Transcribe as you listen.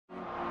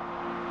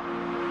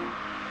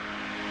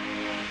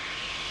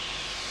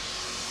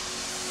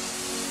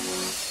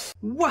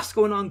What's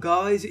going on,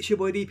 guys? It's your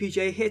boy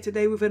DPJ here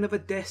today with another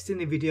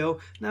Destiny video.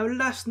 Now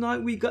last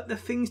night we got the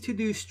Things to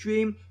Do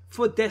stream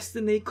for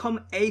Destiny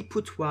come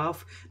April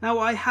 12th. Now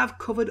I have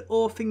covered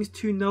all things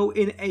to know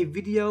in a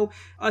video.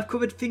 I've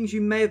covered things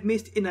you may have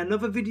missed in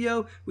another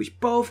video, which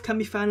both can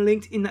be found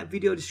linked in that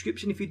video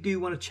description if you do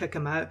want to check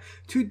them out.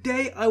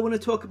 Today I want to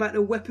talk about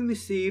the weapon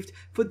received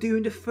for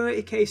doing the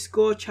 30k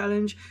score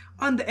challenge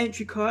on the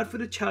entry card for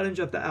the Challenge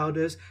of the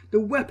Elders. The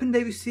weapon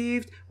they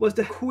received was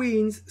the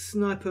Queen's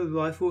Sniper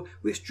Rifle,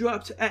 which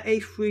dropped at a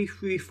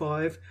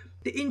 335.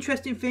 The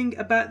interesting thing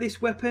about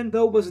this weapon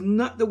though was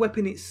not the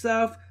weapon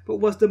itself, but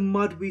was the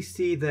mod we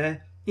see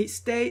there. It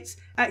states,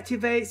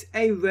 activates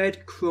a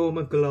red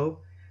chroma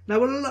glow.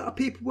 Now a lot of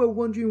people were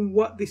wondering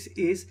what this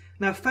is.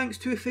 Now thanks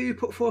to a theory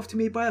put forth to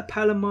me by a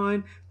pal of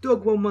mine,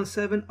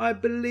 Doug117, I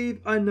believe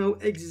I know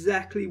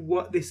exactly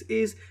what this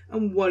is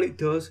and what it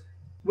does.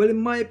 Well,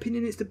 in my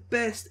opinion, it's the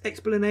best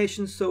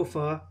explanation so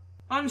far.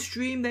 On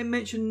stream they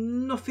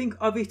mentioned nothing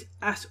of it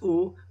at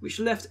all, which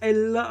left a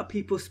lot of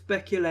people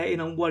speculating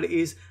on what it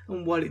is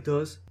and what it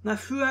does. Now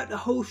throughout the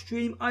whole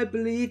stream I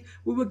believe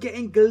we were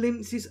getting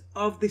glimpses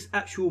of this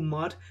actual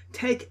mod.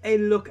 Take a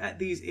look at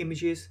these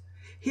images.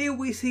 Here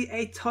we see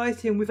a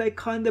Titan with a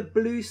kind of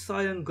blue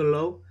cyan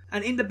glow,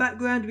 and in the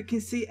background we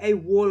can see a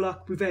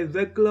Warlock with a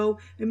red glow.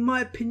 In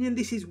my opinion,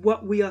 this is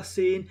what we are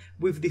seeing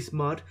with this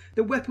mod.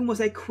 The weapon was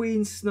a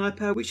Queen's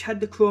Sniper which had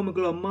the chroma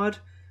glow mod.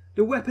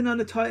 The weapon on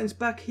the Titan's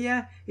back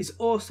here is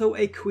also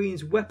a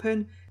Queen's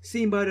weapon,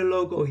 seen by the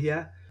logo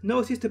here.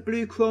 Notice the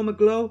blue chroma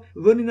glow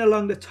running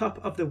along the top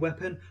of the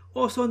weapon.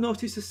 Also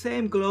notice the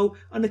same glow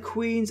on the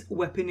Queen's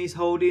weapon he's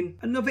holding.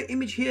 Another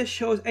image here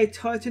shows a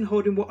Titan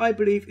holding what I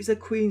believe is a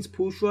Queen's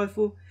pulse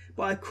rifle,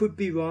 but I could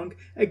be wrong.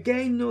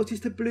 Again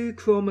notice the blue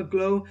chroma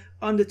glow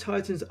on the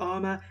Titan's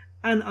armour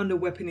and on the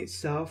weapon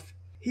itself.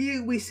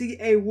 Here we see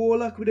a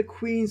Warlock with a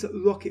Queen's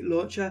rocket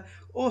launcher.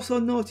 Also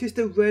notice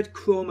the red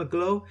chroma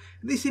glow.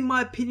 This in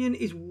my opinion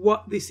is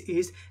what this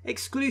is.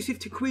 Exclusive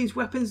to Queen's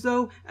weapons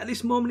though, at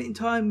this moment in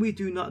time we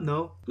do not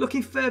know.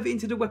 Looking further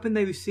into the weapon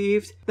they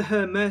received, the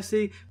Her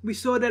Mercy, we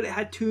saw that it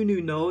had 2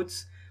 new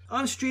nodes.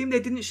 On stream they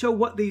didn't show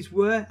what these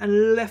were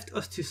and left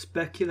us to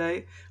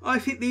speculate. I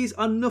think these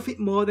are nothing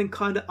more than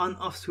kind of on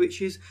off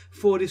switches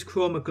for this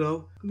chroma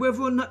glow.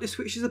 Whether or not the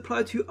switches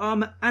apply to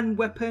armor and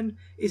weapon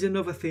is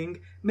another thing.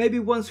 Maybe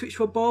one switch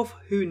for both,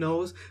 who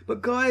knows.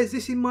 But guys,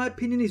 this in my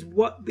opinion is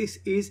what this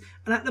is,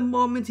 and at the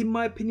moment in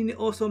my opinion it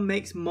also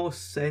makes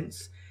most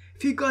sense.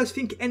 If you guys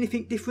think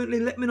anything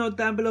differently, let me know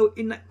down below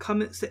in that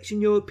comment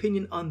section your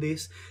opinion on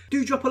this.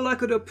 Do drop a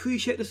like, I'd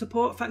appreciate the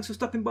support. Thanks for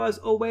stopping by as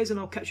always, and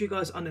I'll catch you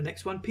guys on the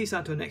next one. Peace out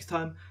until next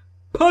time.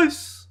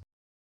 Peace!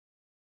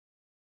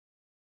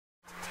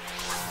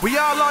 We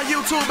all on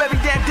YouTube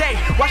every damn day,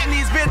 watching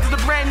these vids of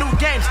the brand new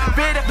games.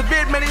 Vid after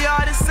vid, many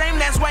are the same,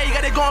 that's why you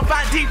gotta go and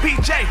find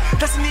DPJ.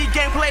 Destiny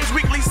gameplays,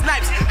 weekly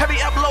snipes,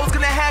 heavy uploads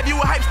gonna have you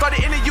a hype.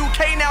 Started in the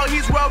UK, now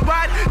he's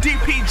worldwide.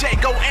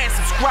 DPJ, go and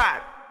subscribe.